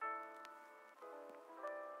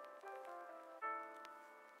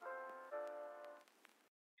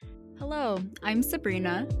Hello, I'm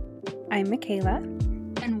Sabrina. I'm Michaela.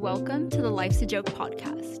 And welcome to the Life's a Joke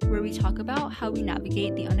podcast, where we talk about how we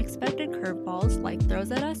navigate the unexpected curveballs life throws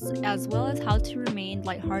at us, as well as how to remain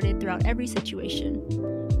lighthearted throughout every situation.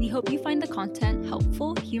 We hope you find the content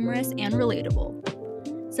helpful, humorous, and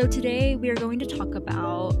relatable. So today we are going to talk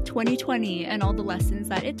about 2020 and all the lessons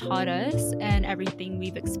that it taught us and everything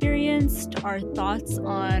we've experienced, our thoughts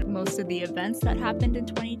on most of the events that happened in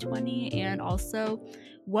 2020, and also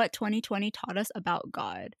what 2020 taught us about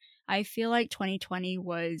God. I feel like 2020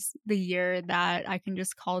 was the year that I can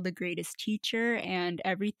just call the greatest teacher, and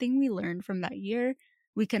everything we learned from that year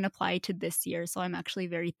we can apply to this year. So I'm actually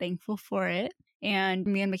very thankful for it. And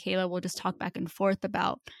me and Michaela will just talk back and forth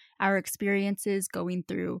about our experiences going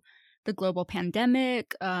through the global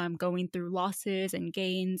pandemic, going through losses and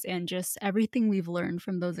gains, and just everything we've learned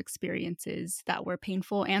from those experiences that were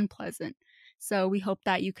painful and pleasant. So we hope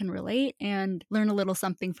that you can relate and learn a little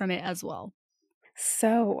something from it as well.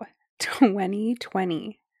 So,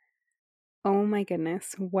 2020. Oh my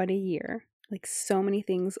goodness, what a year. Like so many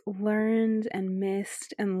things learned and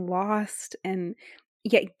missed and lost and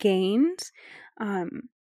yet gained. And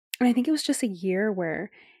I think it was just a year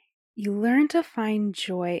where you learn to find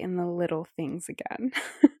joy in the little things again.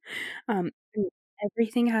 And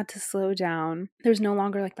everything had to slow down. There's no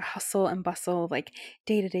longer like the hustle and bustle of like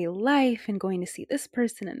day-to-day life and going to see this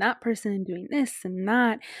person and that person and doing this and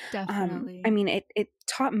that. Definitely. I mean, it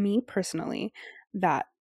taught me personally that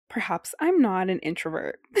perhaps I'm not an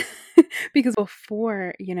introvert because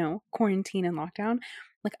before, quarantine and lockdown,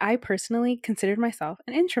 like I personally considered myself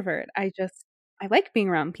an introvert. I like being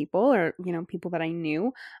around people or, people that I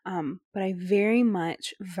knew. But I very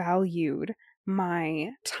much valued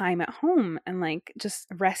my time at home and like just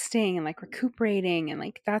resting and like recuperating. And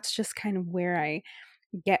like that's just kind of where I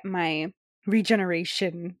get my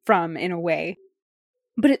regeneration from in a way.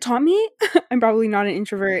 But it taught me I'm probably not an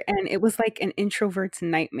introvert, and it was like an introvert's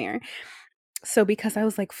nightmare. So because I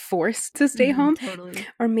was like forced to stay home, Totally.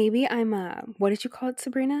 or maybe I'm what did you call it,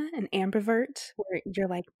 Sabrina? An ambivert, where you're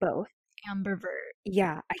like both. Ambivert.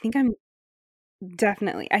 Yeah, I think I'm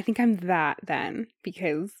that then,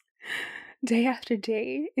 because day after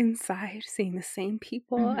day inside seeing the same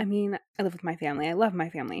people. I mean, I live with my family. I love my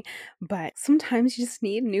family. But sometimes you just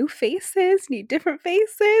need new faces, need different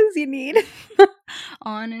faces. You need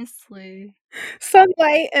Honestly.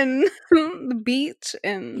 sunlight and the beach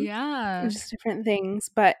and Yeah. just different things.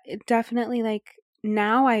 But it definitely, like,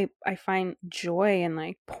 now I find joy in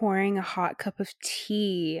like pouring a hot cup of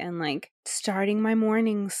tea and like starting my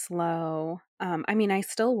morning slow. I mean, I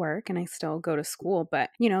still work and I still go to school,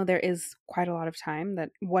 but there is quite a lot of time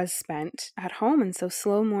that was spent at home, and so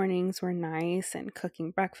slow mornings were nice, and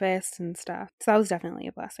cooking breakfast and stuff. So that was definitely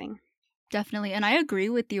a blessing. Definitely. And I agree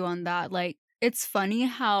with you on that. Like, it's funny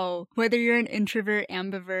how whether you're an introvert,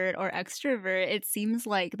 ambivert, or extrovert, it seems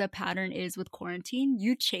like the pattern is with quarantine,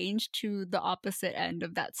 you change to the opposite end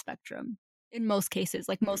of that spectrum. In most cases,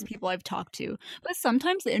 like most people I've talked to. But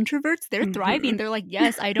sometimes the introverts, they're thriving. They're like,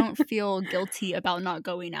 yes, I don't feel guilty about not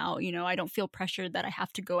going out. I don't feel pressured that I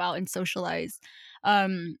have to go out and socialize.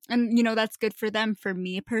 And that's good for them. For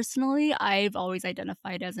me personally, I've always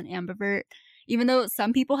identified as an ambivert. Even though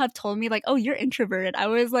some people have told me like, oh, you're introverted. I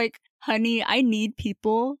was like, honey, I need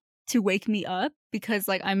people to wake me up because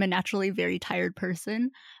like I'm a naturally very tired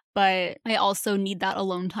person. But I also need that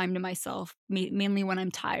alone time to myself, mainly when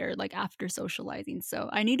I'm tired, like after socializing. So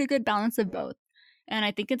I need a good balance of both. And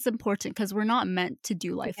I think it's important because we're not meant to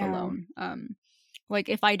do life alone. Like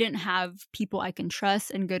if I didn't have people I can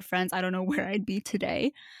trust and good friends, I don't know where I'd be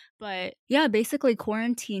today. But yeah, basically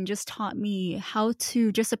quarantine just taught me how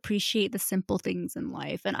to just appreciate the simple things in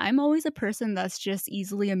life. And I'm always a person that's just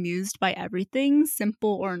easily amused by everything,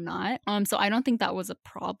 simple or not. So I don't think that was a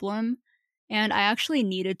problem. And I actually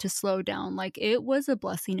needed to slow down. Like it was a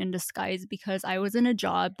blessing in disguise because I was in a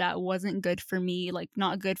job that wasn't good for me, like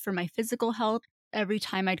not good for my physical health. Every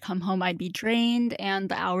time I'd come home, I'd be drained and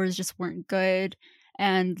the hours just weren't good.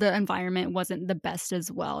 And the environment wasn't the best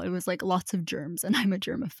as well. It was like lots of germs, and I'm a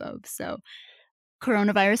germaphobe. So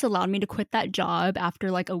coronavirus allowed me to quit that job after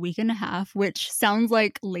like a week and a half, which sounds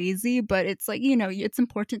like lazy, but it's like, it's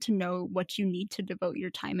important to know what you need to devote your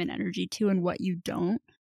time and energy to and what you don't.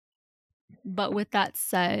 But with that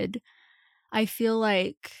said, I feel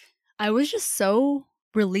like I was just so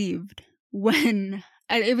relieved when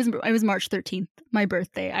it was March 13th, my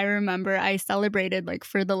birthday. I remember I celebrated like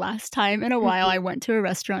for the last time in a while. I went to a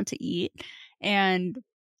restaurant to eat, and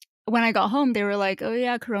when I got home, they were like, "Oh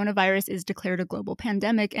yeah, coronavirus is declared a global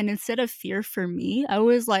pandemic." And instead of fear for me, I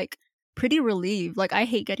was like pretty relieved. Like I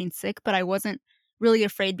hate getting sick, but I wasn't really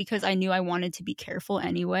afraid because I knew I wanted to be careful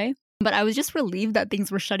anyway. But I was just relieved that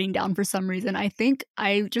things were shutting down for some reason. I think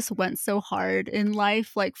I just went so hard in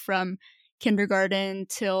life, like from kindergarten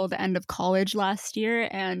till the end of college last year,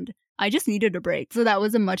 and I just needed a break. So that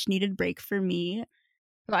was a much needed break for me.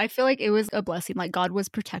 But I feel like it was a blessing. Like God was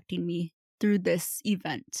protecting me through this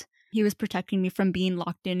event. He was protecting me from being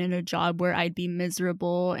locked in a job where I'd be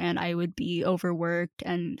miserable and I would be overworked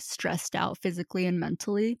and stressed out physically and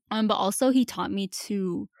mentally. But also he taught me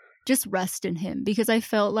to just rest in him, because I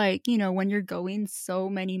felt like, when you're going so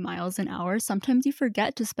many miles an hour, sometimes you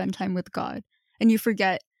forget to spend time with God and you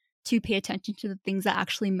forget to pay attention to the things that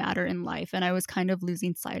actually matter in life. And I was kind of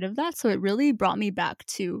losing sight of that. So it really brought me back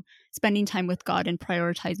to spending time with God and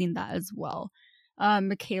prioritizing that as well.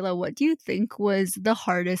 Michaela, what do you think was the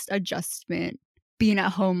hardest adjustment being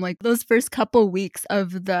at home, like those first couple weeks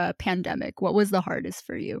of the pandemic? What was the hardest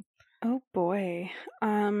for you? Oh boy.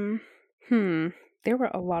 There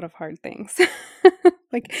were a lot of hard things.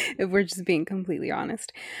 Like, if we're just being completely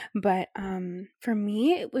honest. But for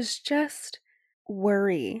me it was just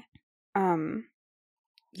worry. Um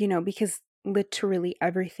because literally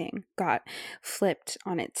everything got flipped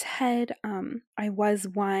on its head. I was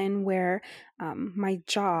one where my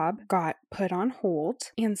job got put on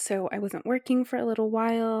hold. And so I wasn't working for a little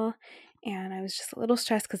while. And I was just a little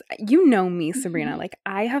stressed because you know me, Sabrina. Like,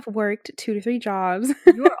 I have worked 2 to 3 jobs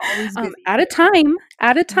You are always busy. at a time,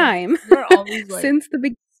 Yes, you're always like since the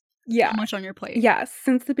big. so Yeah. much on your plate. Yeah,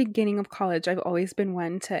 since the beginning of college, I've always been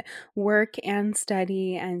one to work and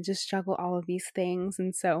study and just juggle all of these things.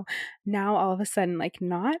 And so now all of a sudden, like,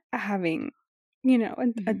 not having, a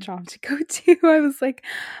Mhm. job to go to, I was like,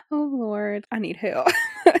 oh Lord, I need help.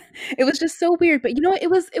 It was just so weird. But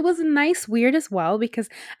it was nice, weird as well, because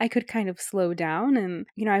I could kind of slow down and,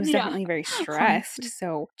 I was Yeah, definitely very stressed. honestly.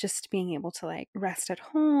 So just being able to like rest at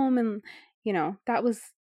home and, that was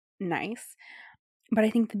nice. But I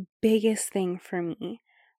think the biggest thing for me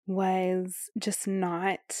was just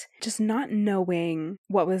not knowing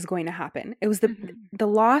what was going to happen. It was the Mhm. the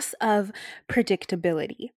loss of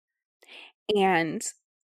predictability. And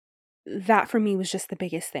that for me was just the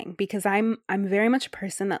biggest thing, because I'm very much a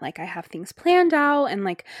person that, like, I have things planned out and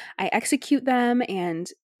like I execute them, and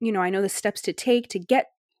I know the steps to take to get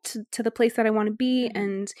to the place that I want to be. Mhm.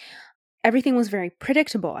 And everything was very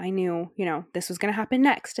predictable. I knew, this was going to happen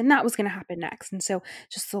next and that was going to happen next. And so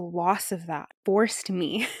just the loss of that forced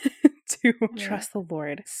me to Right. trust the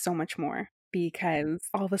Lord so much more, because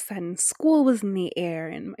all of a sudden school was in the air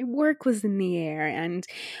and my work was in the air. And,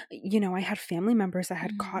 I had family members that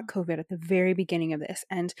had caught Mhm. COVID at the very beginning of this.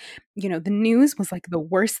 And, the news was like the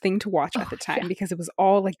worst thing to watch at Oh, the yeah. time, because it was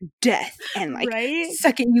all like death and like Right?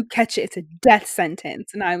 second you catch it, it's a death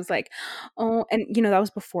sentence. And I was like, oh, and that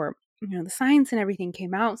was before the science and everything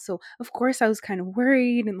came out. So of course I was kind of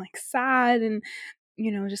worried and like sad and,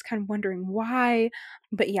 just kind of wondering why.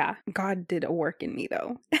 But yeah, God did a work in me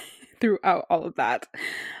though throughout all of that.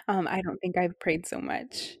 I don't think I've prayed so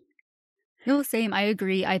much. No, same. I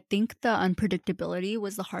agree. I think the unpredictability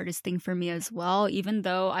was the hardest thing for me as well, even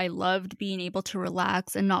though I loved being able to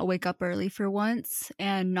relax and not wake up early for once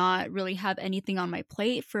and not really have anything on my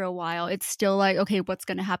plate for a while. It's still like, okay, what's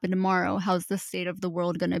going to happen tomorrow? How's the state of the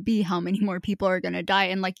world going to be? How many more people are going to die?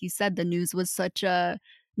 And like you said, the news was such a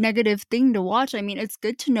negative thing to watch. I mean, it's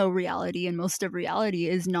good to know reality, and most of reality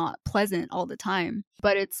is not pleasant all the time.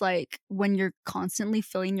 But it's like when you're constantly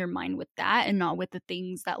filling your mind with that and not with the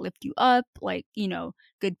things that lift you up, like,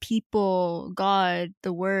 good people, God,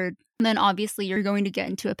 the word, then obviously you're going to get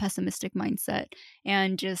into a pessimistic mindset,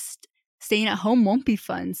 and just staying at home won't be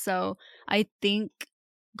fun. So I think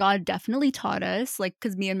God definitely taught us, like,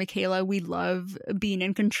 because me and Michaela, we love being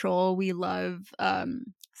in control. We love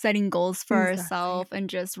setting goals for Exactly. ourselves and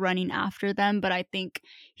just running after them. But I think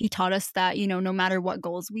he taught us that, no matter what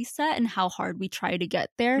goals we set and how hard we try to get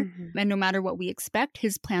there, Hmm. and no matter what we expect,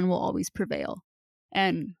 his plan will always prevail.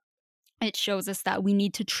 And it shows us that we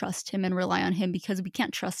need to trust him and rely on him, because we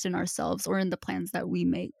can't trust in ourselves or in the plans that we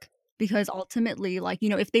make. Because ultimately, like,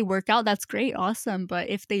 if they work out, that's great, awesome. But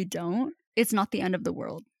if they don't, it's not the end of the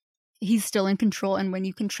world. He's still in control. And when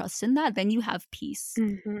you can trust in that, then you have peace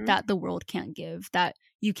Hmm. that the world can't give, that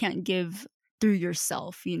you can't give through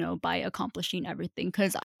yourself, by accomplishing everything.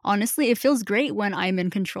 Because honestly, it feels great when I'm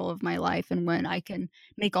in control of my life and when I can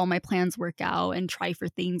make all my plans work out and try for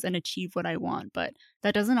things and achieve what I want. But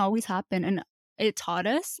that doesn't always happen. And it taught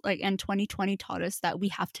us, like, and 2020 taught us that we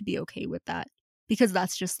have to be okay with that, because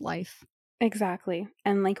that's just life. Exactly.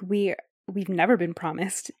 And like we've never been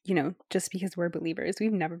promised, just because we're believers,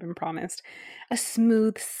 we've never been promised a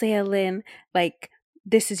smooth sailing, like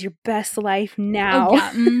this is your best life Oh now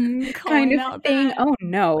yeah, kind calling of out thing. that. Oh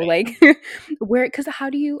no, like Right. where, because how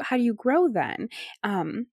do you grow then?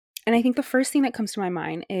 And I think the first thing that comes to my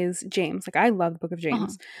mind is James. Like I love the book of Uh-huh.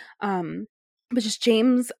 James. Um, but just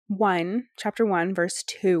James 1, chapter 1, verse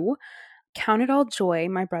 2. Count it all joy,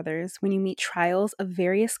 my brothers, when you meet trials of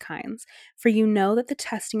various kinds, for you know that the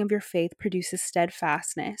testing of your faith produces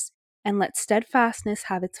steadfastness. And let steadfastness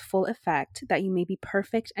have its full effect, that you may be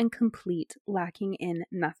perfect and complete, lacking in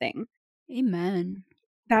nothing. Amen.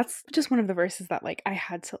 That's just one of the verses that like I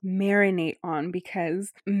had to marinate on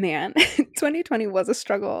because man, 2020 was a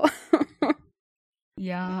struggle.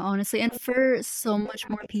 Yeah, honestly, and for so much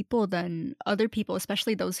more people than other people,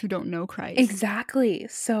 especially those who don't know Christ. Exactly.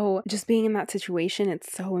 So just being in that situation,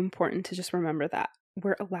 it's so important to just remember that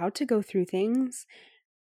we're allowed to go through things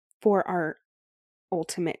for our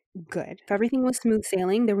ultimate good. If everything was smooth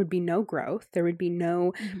sailing, there would be no growth. There would be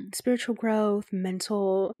no Mhm. spiritual growth,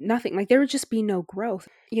 mental, nothing. Like there would just be no growth.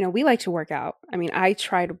 You know, we like to work out. I mean, I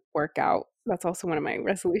try to work out. That's also one of my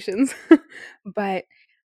resolutions. But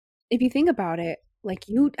if you think about it, like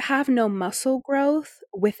you have no muscle growth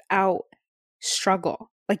without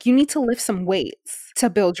struggle. Like you need to lift some weights to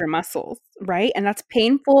build your muscles, right? And that's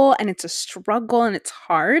painful and it's a struggle and it's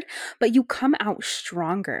hard, but you come out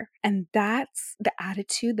stronger. And that's the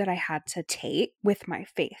attitude that I had to take with my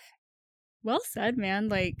faith. Well said, man.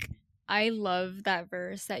 Like, I love that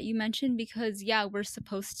verse that you mentioned because, yeah, we're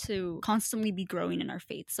supposed to constantly be growing in our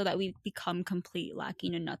faith so that we become complete,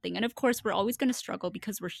 lacking in nothing. And of course, we're always going to struggle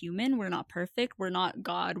because we're human. We're not perfect. We're not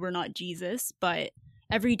God. We're not Jesus. But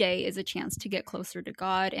every day is a chance to get closer to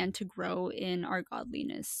God and to grow in our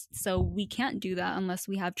godliness. So we can't do that unless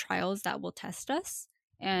we have trials that will test us.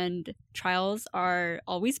 And trials are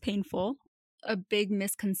always painful. A big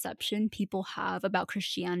misconception people have about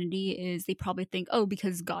Christianity is they probably think, oh,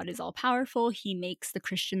 because God is all powerful, he makes the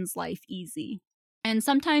Christian's life easy. And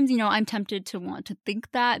sometimes, I'm tempted to want to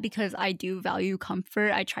think that because I do value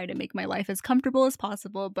comfort. I try to make my life as comfortable as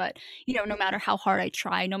possible. But, no matter how hard I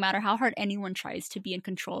try, no matter how hard anyone tries to be in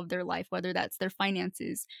control of their life, whether that's their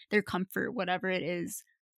finances, their comfort, whatever it is,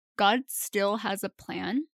 God still has a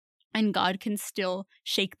plan and God can still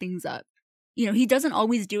shake things up. He doesn't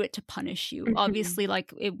always do it to punish you. Mhm. Obviously,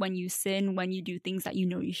 like when you sin, when you do things that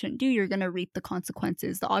you shouldn't do, you're going to reap the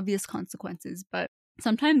consequences, the obvious consequences. But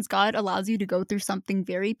sometimes God allows you to go through something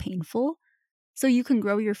very painful so you can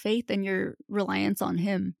grow your faith and your reliance on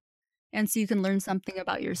Him. And so you can learn something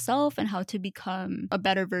about yourself and how to become a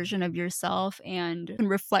better version of yourself and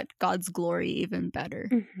reflect God's glory even better.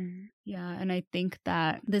 Mhm. Yeah, and I think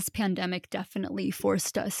that this pandemic definitely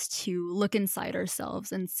forced us to look inside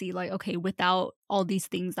ourselves and see, like, okay, without all these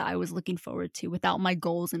things that I was looking forward to, without my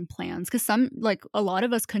goals and plans, because a lot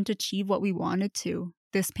of us couldn't achieve what we wanted to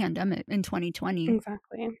this pandemic in 2020.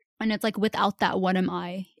 Exactly. And it's like, without that, what am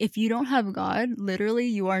I? If you don't have God, literally,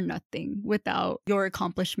 you are nothing without your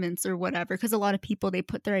accomplishments or whatever. Because a lot of people, they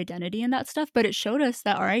put their identity in that stuff, but it showed us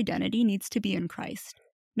that our identity needs to be in Christ,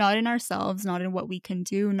 not in ourselves, not in what we can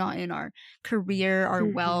do, not in our career, our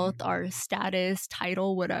wealth, Mhm. our status,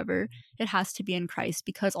 title, whatever. It has to be in Christ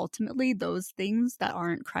because ultimately, those things that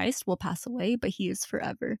aren't Christ will pass away, but He is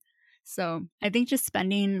forever. So I think just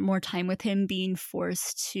spending more time with him, being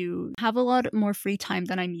forced to have a lot more free time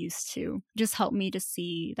than I'm used to, just helped me to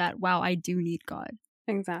see that, wow, I do need God.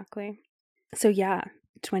 Exactly. So yeah,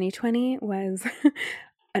 2020 was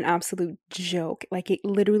an absolute joke. Like it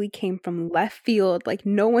literally came from left field. Like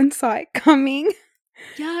no one saw it coming.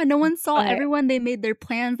 Yeah, no one saw But everyone. They made their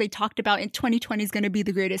plans. They talked about in 2020 is going to be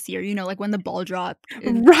the greatest year, like when the ball dropped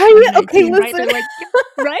in right? Okay, 2019, right? listen. They're like,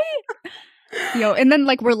 yeah, right? And then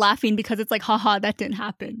like we're laughing because it's like, haha, that didn't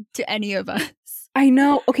happen to any of us. I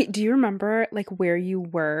know. Okay, do you remember like where you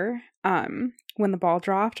were when the ball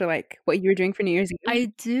dropped or like what you were doing for New Year's Eve? I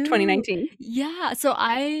do. 2019. Yeah.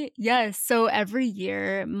 Yes. So every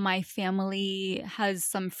year, my family has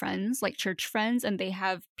some friends, like church friends, and they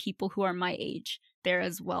have people who are my age there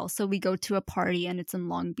as well. So we go to a party and it's in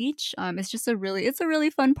Long Beach. It's a really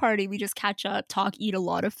fun party. We just catch up, talk, eat a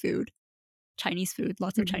lot of food, Chinese food,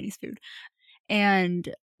 lots of Mhm. Chinese food.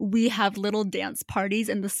 And we have little dance parties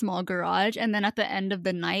in the small garage. And then at the end of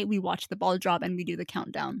the night, we watch the ball drop and we do the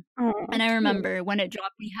countdown. Oh, And I cute. remember when it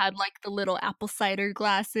dropped, we had like the little apple cider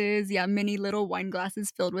glasses. Yeah, mini little wine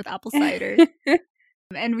glasses filled with apple cider.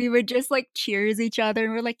 And we would just like cheers each other.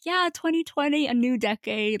 And we're like, yeah, 2020, a new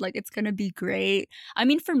decade. Like, it's going to be great. I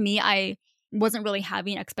mean, for me, I wasn't really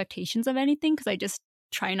having expectations of anything because I just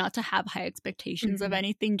try not to have high expectations of Mhm.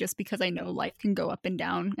 anything just because I know life can go up and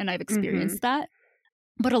down. And I've Mhm. experienced that.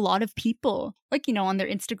 But a lot of people, like, on their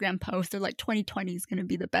Instagram posts, they're like, 2020 is going to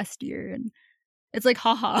be the best year. And It's like,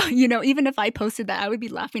 haha, you know, even if I posted that, I would be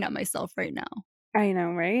laughing at myself right now. I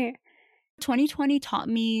know, right? 2020 taught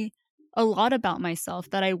me a lot about myself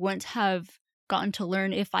that I wouldn't have gotten to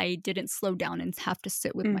learn if I didn't slow down and have to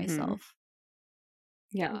sit with Mhm. myself.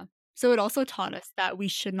 Yeah. Yeah. So it also taught us that we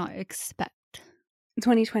should not expect.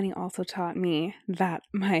 2020 also taught me that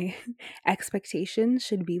my expectations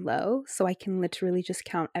should be low so I can literally just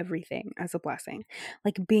count everything as a blessing.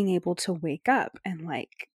 Like being able to wake up and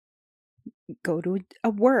like go to a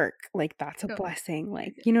work, like that's a Oh, blessing.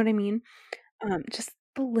 Like, you know what I mean? Just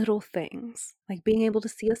the little things. Like being able to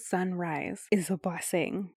see a sunrise is a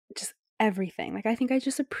blessing. Just everything. Like I think I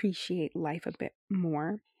just appreciate life a bit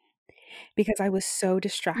more because I was so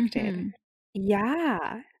distracted. mhm,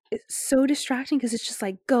 Yeah. It's so distracting because it's just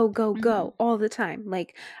like go, go, mhm. go all the time.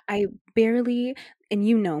 Like I barely, and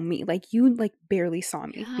you know me, like you like barely saw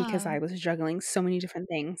me because Yeah, I was juggling so many different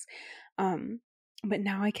things. Um, but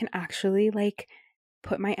now I can actually like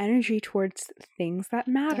put my energy towards things that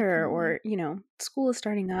matter, definitely. or, school is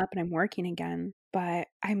starting up and I'm working again, but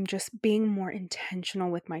I'm just being more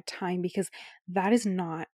intentional with my time because that is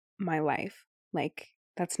not my life. Like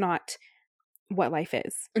that's not what life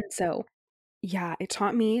is. And so, yeah, it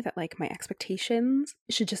taught me that like my expectations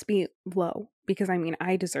should just be low because I mean,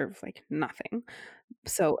 I deserve like nothing.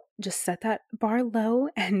 So just set that bar low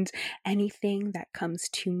and anything that comes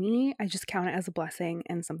to me, I just count it as a blessing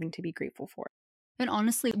and something to be grateful for. And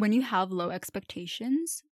honestly, when you have low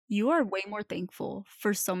expectations, you are way more thankful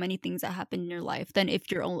for so many things that happen in your life than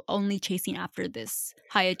if you're only chasing after this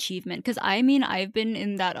high achievement. Because I mean, I've been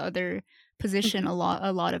in that other position Mhm. a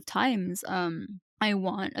lot of times. I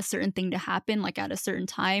want a certain thing to happen like at a certain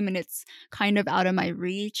time, and it's kind of out of my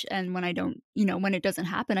reach. And when I don't, you know, when it doesn't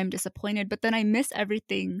happen, I'm disappointed. But then I miss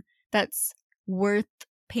everything that's worth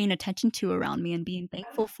paying attention to around me and being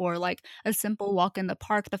thankful for, like a simple walk in the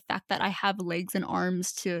park, the fact that I have legs and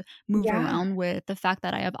arms to move Yeah. around with, the fact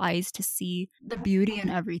that I have eyes to see the beauty in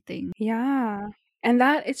everything. Yeah. And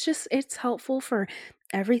that it's helpful for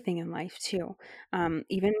everything in life too.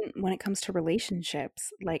 Even when it comes to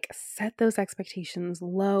relationships, like set those expectations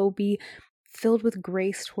low, be filled with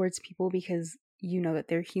grace towards people because you know that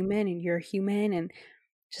they're human and you're human, and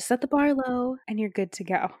just set the bar low and you're good to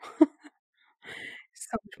go.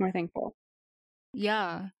 So much more thankful.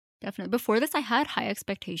 Yeah, definitely. Before this, I had high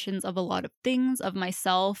expectations of a lot of things, of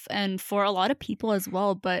myself, and for a lot of people as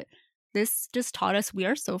well. But this just taught us we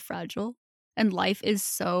are so fragile and life is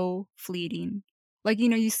so fleeting. Like, you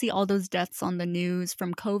know, you see all those deaths on the news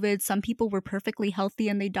from COVID. Some people were perfectly healthy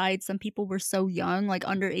and they died. Some people were so young, like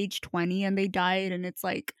under age 20, and they died. And it's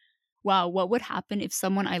like, wow, what would happen if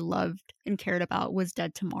someone I loved and cared about was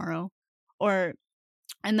dead tomorrow? Or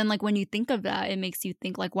and then, like, when you think of that, it makes you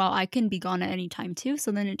think, like, wow, I can be gone at any time too.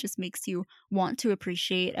 So then it just makes you want to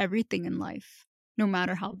appreciate everything in life, no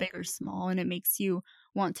matter how big or small. And it makes you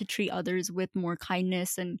want to treat others with more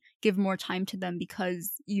kindness and give more time to them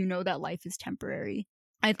because you know that life is temporary.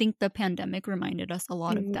 I think the pandemic reminded us a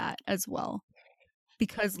lot of Mhm. that as well,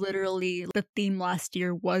 because literally the theme last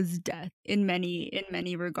year was death in many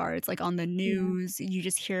regards. Like on the Yeah. news, you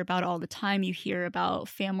just hear about it all the time. You hear about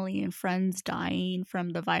family and friends dying from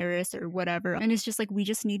the virus or whatever, and it's just like we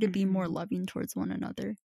just need to be more Mhm. loving towards one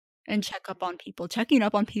another and check up on people. Checking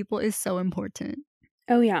up on people is so important.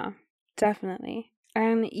 Oh, yeah, definitely.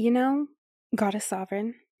 And, God is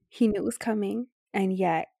sovereign. He knew it was coming, and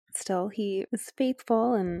yet still he is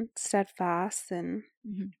faithful and steadfast. And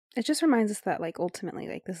Mhm. it just reminds us that, like, ultimately,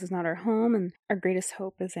 like, this is not our home, and our greatest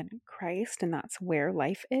hope is in Christ, and that's where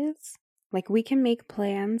life is. Like, we can make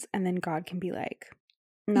plans, and then God can be like,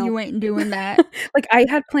 You nope. ain't doing that. Like,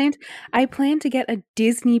 I planned to get a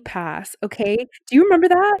Disney pass, okay? Do you remember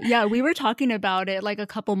that? Yeah, we were talking about it like a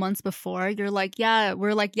couple months before. You're like, yeah,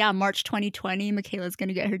 we're like, yeah, March 2020, Michaela's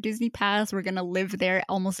gonna get her Disney pass. We're gonna live there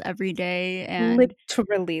almost every day. And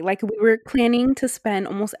Literally, like, we were planning to spend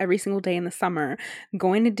almost every single day in the summer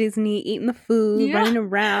going to Disney, eating the food, yeah, running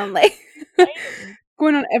around, like, same.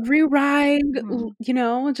 going on every ride, Mhm.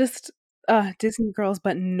 just, Disney girls,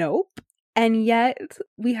 but nope, and yet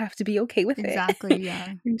we have to be okay with it, Exactly,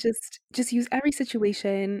 yeah. and just use every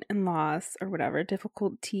situation and loss or whatever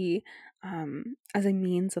difficulty, as a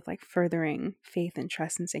means of, like, furthering faith and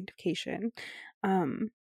trust and sanctification.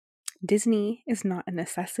 um Disney is not a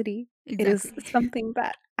necessity. It is Exactly. something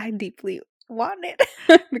that I deeply wanted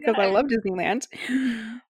because I Yes. love Disneyland.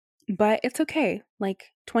 Mhm. But it's okay.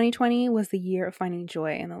 Like 2020 was the year of finding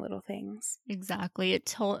joy in the little things. Exactly. It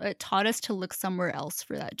taught us to look somewhere else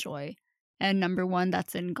for that joy. And number 1,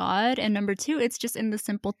 that's in God, and number 2, it's just in the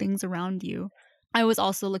simple things around you. I was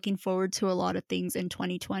also looking forward to a lot of things in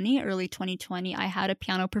 2020, early 2020. I had a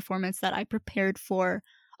piano performance that I prepared for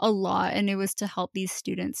a lot, and it was to help these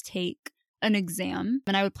students take an exam.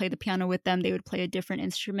 And I would play the piano with them, they would play a different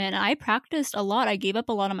instrument. And I practiced a lot. I gave up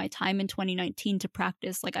a lot of my time in 2019 to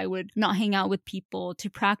practice. Like, I would not hang out with people to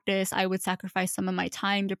practice. I would sacrifice some of my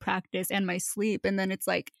time to practice and my sleep. And then it's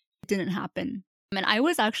like, it didn't happen. And I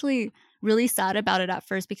was actually really sad about it at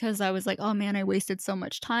first because I was like, oh man, I wasted so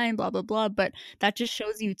much time, blah, blah, blah. But that just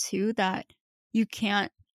shows you too that you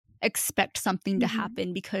can't expect something to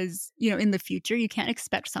happen because, in the future, you can't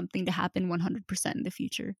expect something to happen 100% in the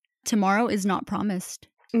future. Tomorrow is not promised.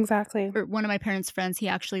 Exactly. Or one of my parents' friends, he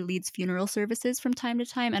actually leads funeral services from time to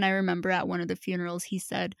time. And I remember at one of the funerals, he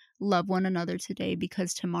said, love one another today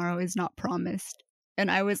because tomorrow is not promised.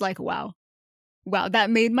 And I was like, wow,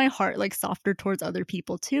 that made my heart like softer towards other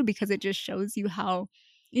people too, because it just shows you how,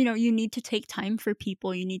 you need to take time for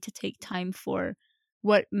people. You need to take time for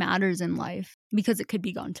what matters in life because it could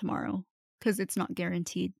be gone tomorrow because it's not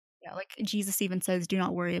guaranteed. Yeah, like Jesus even says, do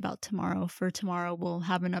not worry about tomorrow, for tomorrow will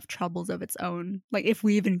have enough troubles of its own, like if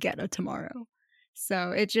we even get a tomorrow.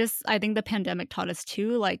 So I think the pandemic taught us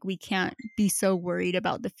too, like we can't be so worried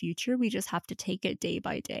about the future. We just have to take it day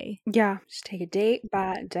by day. Yeah, just take it day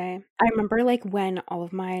by day. I remember like when all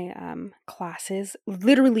of my classes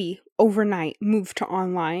literally overnight moved to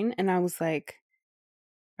online, and I was like,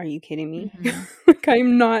 are you kidding me? Like,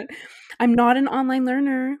 I'm not an online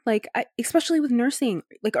learner. Like, especially with nursing.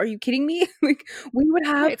 Like, are you kidding me? Like, we would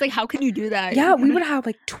have It's like, how can you do that? Yeah, we would have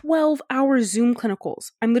like 12-hour Zoom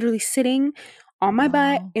clinicals. I'm literally sitting on my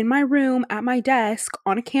butt in my room at my desk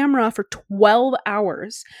on a camera for 12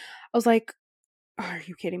 hours. I was like, are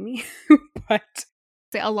you kidding me? But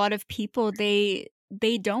a lot of people, they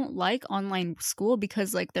don't like online school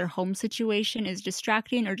because like their home situation is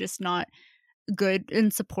distracting or just not good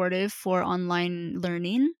and supportive for online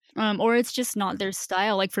learning. Or it's just not their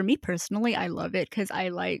style. Like for me personally, I love it because I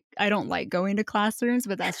don't like going to classrooms,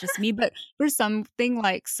 but that's just me. But for something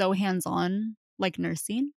like so hands-on, like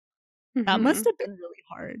nursing, that must have been really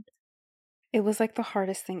hard. It was like the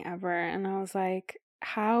hardest thing ever. And I was like,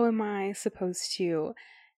 how am I supposed to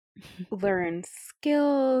learn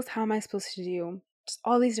skills? How am I supposed to do just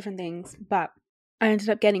all these different things? But I ended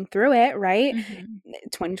up getting through it, right?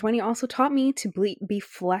 2020 also taught me to be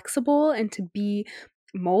flexible and to be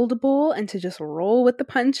moldable and to just roll with the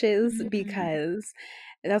punches because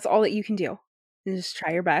that's all that you can do. Just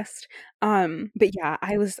try your best. But yeah,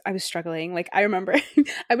 I was struggling. Like, I remember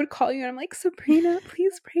I would call you and I'm like, Sabrina,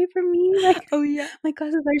 please pray for me. Like, Oh yeah, my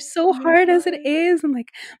classes are so hard as it is, and like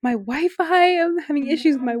my Wi-Fi, I'm having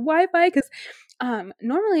issues with my Wi-Fi because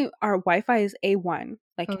normally our Wi-Fi is A1,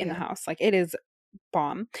 like in the house, like it is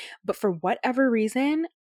bomb. But for whatever reason,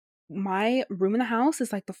 my room in the house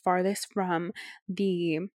is like the farthest from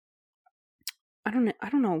the I don't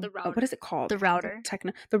know, the router. what is it called? The router.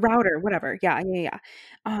 The router, whatever. Yeah.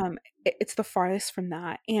 It's the farthest from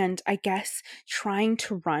that, and I guess trying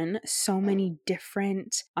to run so many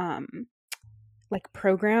different like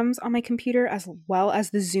programs on my computer as well as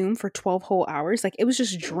the Zoom for 12 whole hours, like it was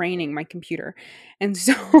just draining my computer. And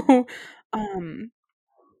so um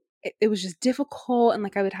it was just difficult, and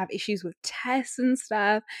like I would have issues with tests and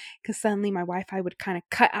stuff because suddenly my Wi-Fi would kind of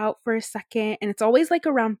cut out for a second, and it's always like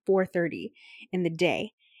around 4:30 in the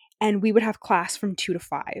day, and we would have class from 2 to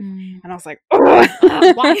 5, and I was like,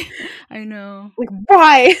 why? I know, like,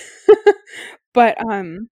 why? But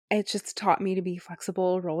it just taught me to be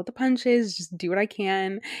flexible, roll with the punches, just do what I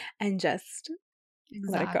can, and just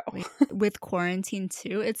exactly. Let it go. With quarantine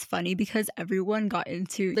too, it's funny because everyone got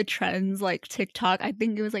into the trends like TikTok. I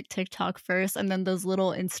think it was like TikTok first, and then those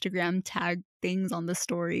little Instagram tag things on the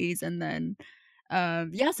stories, and then so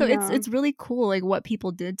it's really cool like what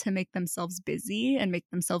people did to make themselves busy and make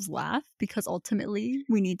themselves laugh, because ultimately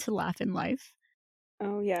we need to laugh in life.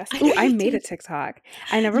 Oh yes. Oh, I made a TikTok.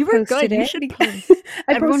 I never You were posted good. You it. should post.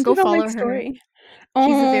 I Everyone posted go it on my follow her. story.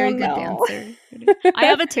 She's a Oh very good no. dancer. I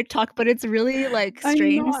have a TikTok, but it's really like I'm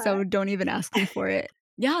strange, not. so don't even ask me for it.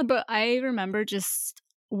 Yeah, but I remember just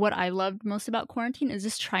what I loved most about quarantine is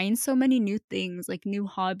just trying so many new things, like new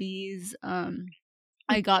hobbies.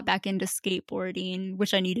 I got back into skateboarding,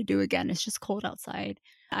 which I need to do again. It's just cold outside.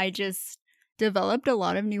 I just developed a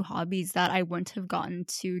lot of new hobbies that I wouldn't have gotten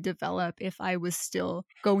to develop if I was still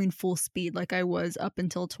going full speed like I was up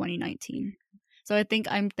until 2019. So I think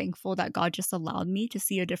I'm thankful that God just allowed me to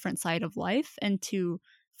see a different side of life and to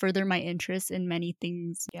further my interest in many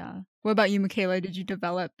things. Yeah. What about you, Michaela? Did you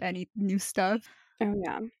develop any new stuff? Oh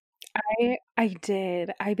yeah. I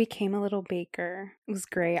did. I became a little baker. It was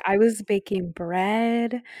great. I was baking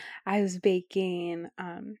bread. I was baking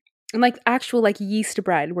And like actual like yeast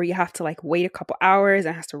bread where you have to like wait a couple hours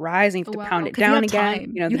and it has to rise and you have Oh, to pound wow, it because you down had again,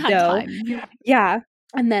 time. You the had dough. time. Yeah.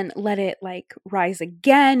 And then let it like rise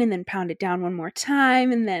again and then pound it down one more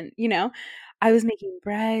time. And then, I was making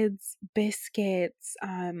breads, biscuits,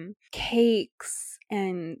 cakes,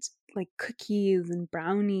 and like cookies and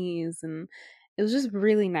brownies. And it was just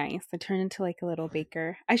really nice. I turned into like a little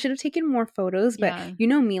baker. I should have taken more photos, but Yeah, you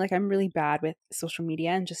know me, like I'm really bad with social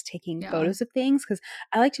media and just taking yeah. photos of things because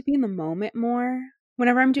I like to be in the moment more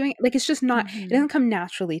whenever I'm doing it. Like it's just not, it Mhm. doesn't come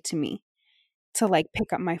naturally to me to like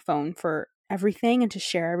pick up my phone for everything and to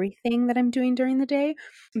share everything that I'm doing during the day.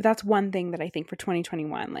 That's one thing that I think for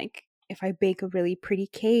 2021, like if I bake a really pretty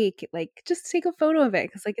cake, like just take a photo of it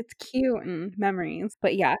because like it's cute and memories.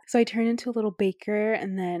 But yeah, so I turned into a little baker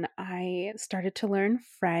and then I started to learn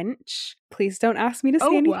French. Please don't ask me to say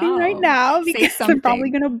Oh, anything right wow. now Say because I'm probably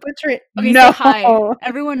something. gonna butcher it. Okay, say No. hi.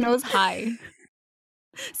 Everyone knows hi.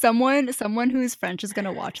 Someone who's French is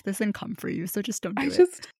gonna watch this and come for you, so just don't I do it.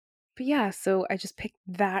 just but yeah, so I just picked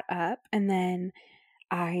that up and then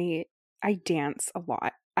I I dance a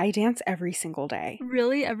lot. I dance every single day.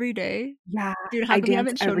 Really? Every day? Yeah, Dude, how I come you dance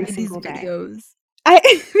haven't shown every me these single day. videos? I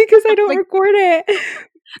because I don't Like, record it.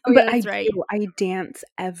 oh But yeah, I that's right. do. I dance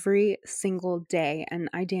every single day and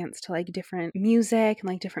I dance to like different music and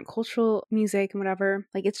like different cultural music and whatever.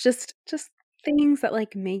 Like it's just things that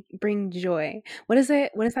like make bring joy. What is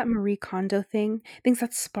it? What is that Marie Kondo thing? Things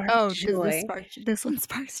that spark Oh, this joy. sparks this one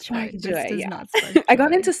sparks Spark joy. This joy, does not yeah. spark I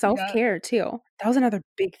got joy. into Yeah. self-care too. That was another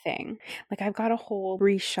big thing. Like I've got a whole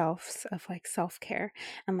 3 shelves of like self-care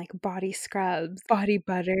and like body scrubs, body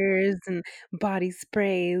butters and body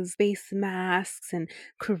sprays, face masks and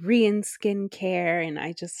Korean skincare and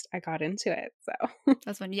I got into it. So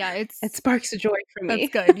That's one. Yeah, it sparks joy for that's me.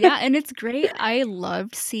 good. Yeah, and it's great. I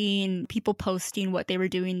loved seeing people posting what they were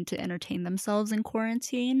doing to entertain themselves in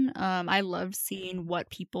quarantine. I loved seeing what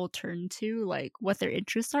people turn to, like what their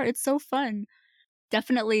interests are. It's so fun.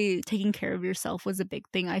 Definitely taking care of yourself was a big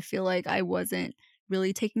thing. I feel like I wasn't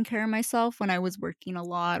really taking care of myself when I was working a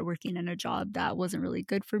lot, working in a job that wasn't really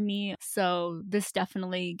good for me. So this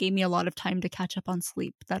definitely gave me a lot of time to catch up on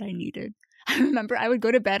sleep that I needed. I remember I would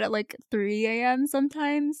go to bed at like 3 a.m.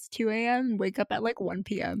 sometimes, 2 a.m., and wake up at like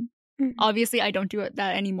 1 p.m. Mhm, Obviously, I don't do it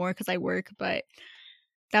that anymore because I work, but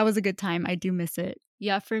that was a good time. I do miss it.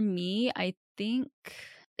 Yeah, for me, I think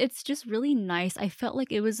it's just really nice. I felt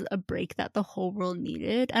like it was a break that the whole world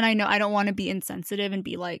needed. And I know I don't want to be insensitive and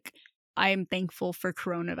be like, I am thankful for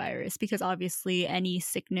coronavirus because obviously any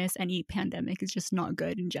sickness, any pandemic is just not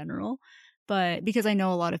good in general. But because I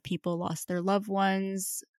know a lot of people lost their loved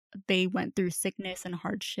ones, they went through sickness and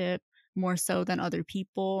hardship more so than other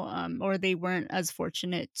people, or they weren't as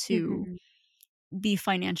fortunate to mhm, be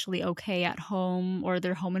financially okay at home or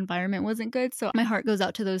their home environment wasn't good. So my heart goes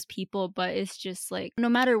out to those people, but it's just like no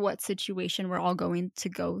matter what situation, we're all going to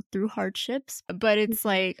go through hardships. But it's mhm,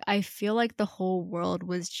 like I feel like the whole world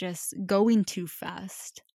was just going too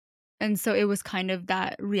fast. And so it was kind of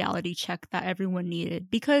that reality check that everyone needed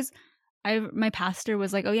because my pastor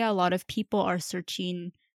was like, "Oh yeah, a lot of people are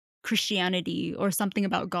searching Christianity or something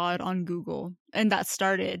about God on Google." And that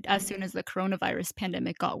started as soon as the coronavirus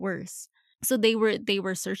pandemic got worse. So they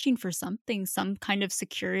were searching for something, some kind of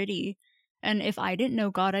security. And if I didn't know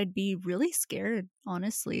God, I'd be really scared,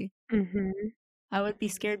 honestly. mhm, I would be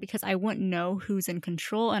scared because I wouldn't know who's in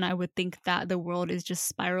control and I would think that the world is just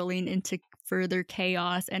spiraling into further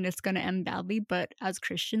chaos and it's going to end badly. But as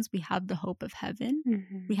Christians, we have the hope of heaven.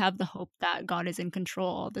 We mhm, have the hope that God is in control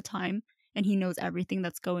all the time and he knows everything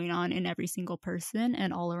that's going on in every single person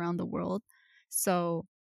and all around the world. So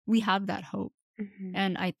we have that hope. mhm,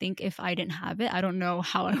 And I think if I didn't have it, I don't know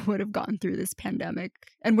how I would have gotten through this pandemic.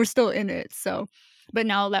 And we're still in it. So, but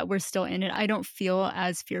now that we're still in it, I don't feel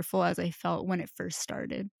as fearful as I felt when it first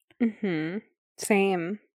started. mhm.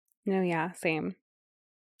 Same. No, yeah, same.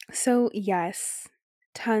 So, yes,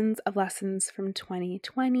 tons of lessons from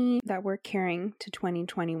 2020 that we're carrying to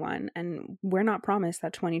 2021. And we're not promised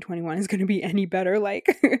that 2021 is going to be any better. Like,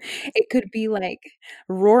 it could be like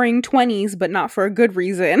roaring 20s, but not for a good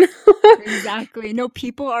reason. Exactly. No,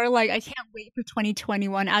 people are like, I can't wait for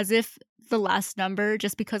 2021 as if the last number,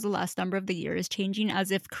 just because the last number of the year is changing,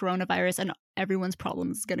 as if coronavirus and everyone's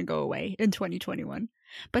problems is going to go away in 2021.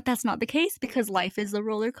 But that's not the case because life is a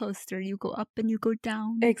roller coaster. You go up and you go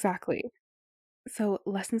down. Exactly. So,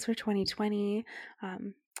 lessons for 2020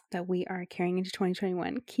 um, that we are carrying into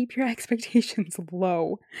 2021, keep your expectations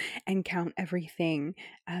low and count everything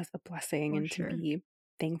as a blessing For and to sure. be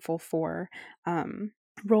thankful for. Um,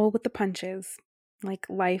 roll with the punches. Like,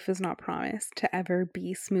 life is not promised to ever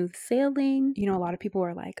be smooth sailing. You know, a lot of people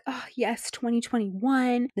are like, oh, yes,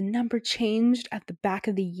 2021, the number changed at the back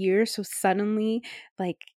of the year. So suddenly,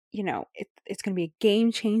 like, you know, it's going to be a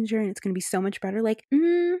game changer and it's going to be so much better. Like,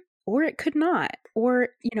 or it could not. Or,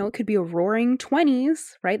 you know, it could be a roaring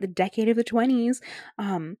 20s, right? The decade of the 20s,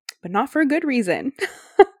 but not for a good reason.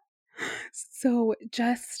 So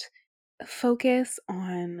just focus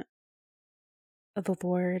on the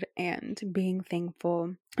Lord and being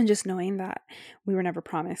thankful and just knowing that we were never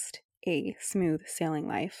promised a smooth sailing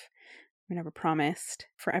life. We were never promised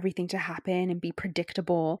for everything to happen and be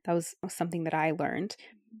predictable. That was something that I learned.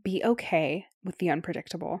 Be okay with the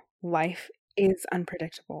unpredictable. Life is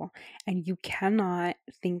unpredictable, and you cannot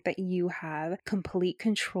think that you have complete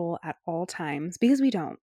control at all times, because we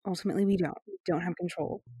don't. Ultimately, we don't. We don't have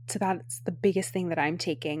control. So that's the biggest thing that I'm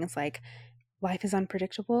taking. It's like, life is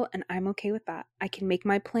unpredictable and I'm okay with that. I can make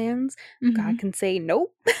my plans. God can say,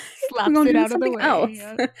 nope, we're Slaps going it to do out of the something way. else,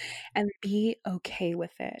 Yep. and be okay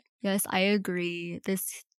with it. Yes, I agree.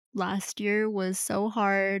 This last year was so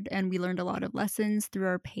hard, and we learned a lot of lessons through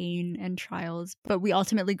our pain and trials, but we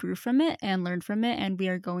ultimately grew from it and learned from it, and we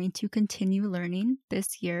are going to continue learning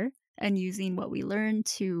this year and using what we learned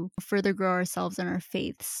to further grow ourselves in our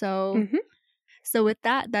faith. Hmm. So with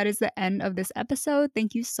that, that is the end of this episode.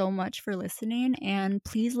 Thank you so much for listening, and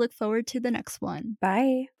please look forward to the next one.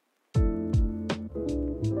 Bye.